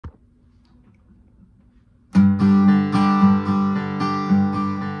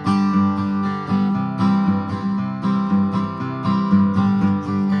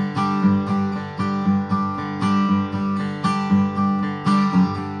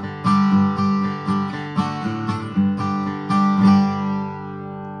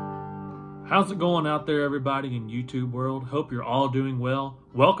How's it going out there, everybody in YouTube world? Hope you're all doing well.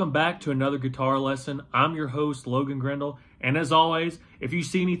 Welcome back to another guitar lesson. I'm your host, Logan Grindle, and as always, if you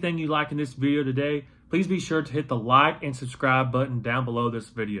see anything you like in this video today, please be sure to hit the like and subscribe button down below this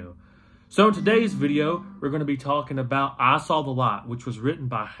video. So in today's video, we're going to be talking about I Saw the Light, which was written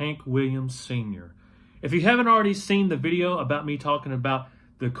by Hank Williams Sr. If you haven't already seen the video about me talking about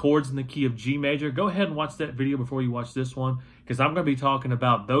the chords in the key of G major, go ahead and watch that video before you watch this one, because I'm going to be talking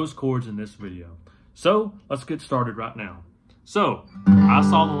about those chords in this video. So let's get started right now. So I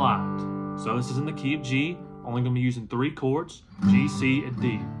Saw the Light. So this is in the key of G. Only going to be using 3 chords, G, C, and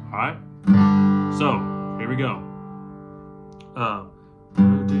D. All right. So here we go. All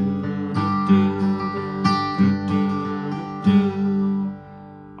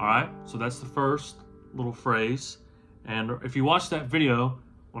right. So that's the first little phrase. And if you watch that video,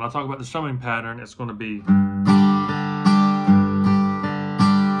 when I talk about the strumming pattern, it's going to be all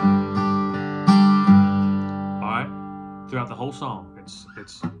right throughout the whole song.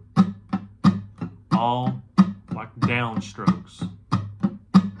 It's all like downstrokes.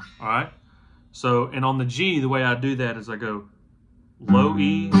 All right. So, and on the G, the way I do that is I go low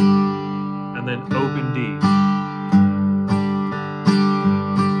E and then open D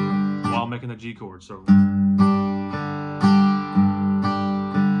while making the G chord. So.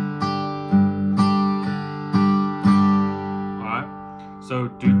 So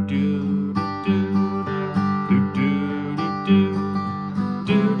do do do do do do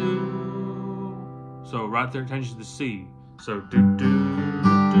do do. So right there it changes to the C. So do do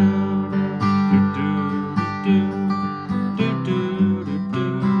do do do do do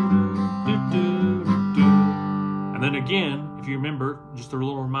do do. And then again, if you remember, just a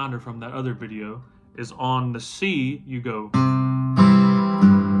little reminder from that other video, is on the C you go.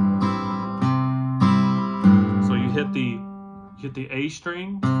 So you hit the A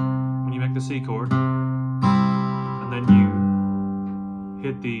string when you make the C chord, and then you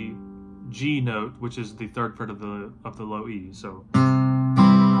hit the G note, which is the 3rd fret of the low E. So all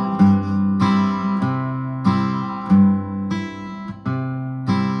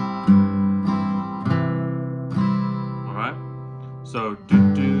right. So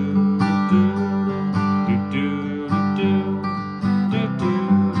do do do do do do do do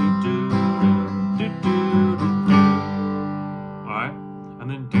do do do. And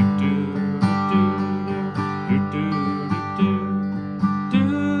then do do do do do do do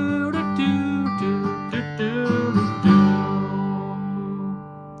do do do do.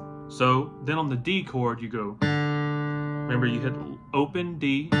 So then on the D chord you go. Remember, you hit open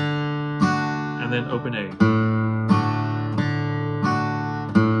D and then open A.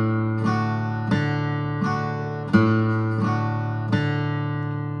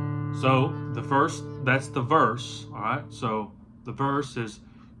 So the first, that's the verse. All right. So the verse is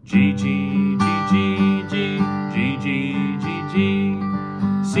G, G, G, G, G, G, G, G, G,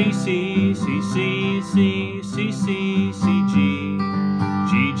 C, C, C, C, C, C, C, C, G,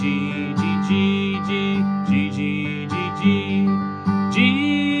 G, G, G, G, G, G, G, G, G, G,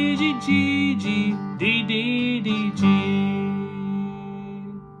 G, G, G, D, D, D, G.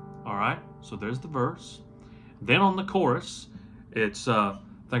 All right, so there's the verse. Then on the chorus, it's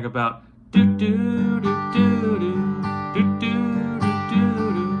think about do do do do do do do.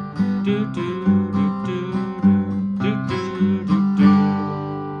 Do, do, do, do, do, do, do, do.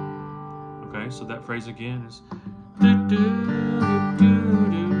 Okay, so that phrase again is do, do, do,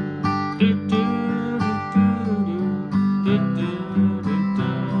 do, do, do, do,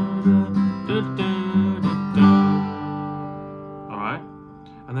 do, do, do. All right,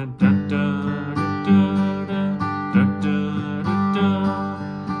 and then da da da da da da da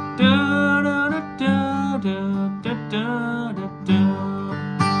da da da da.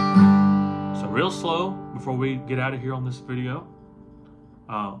 Real slow before we get out of here on this video.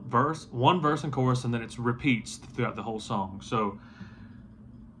 One verse and chorus, and then it repeats throughout the whole song. So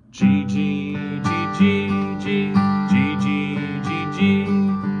G, G, G, G, G, G, G, G, G,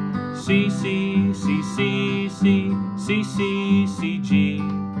 C, C, C, C, C, C, C, C, G,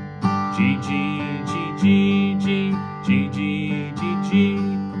 G, G, G, G, G, G, G, G, G,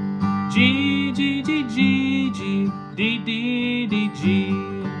 G, G, G, G, G, D, D, D, G.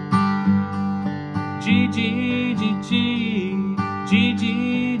 G, G, G, G, G, G,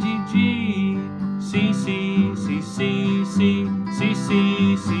 G, G, C, C, C, C, C, C, C,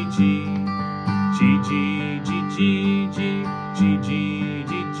 C, G, G, G, G, G, G, G, G,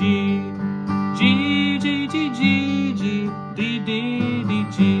 G, G, G, G, G, G, G, D, D, D,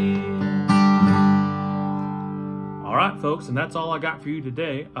 G. All right, folks, and that's all I got for you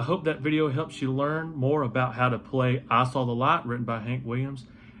today. I hope that video helps you learn more about how to play I Saw the Light, written by Hank Williams.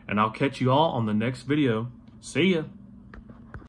 and I'll catch you all on the next video. See ya.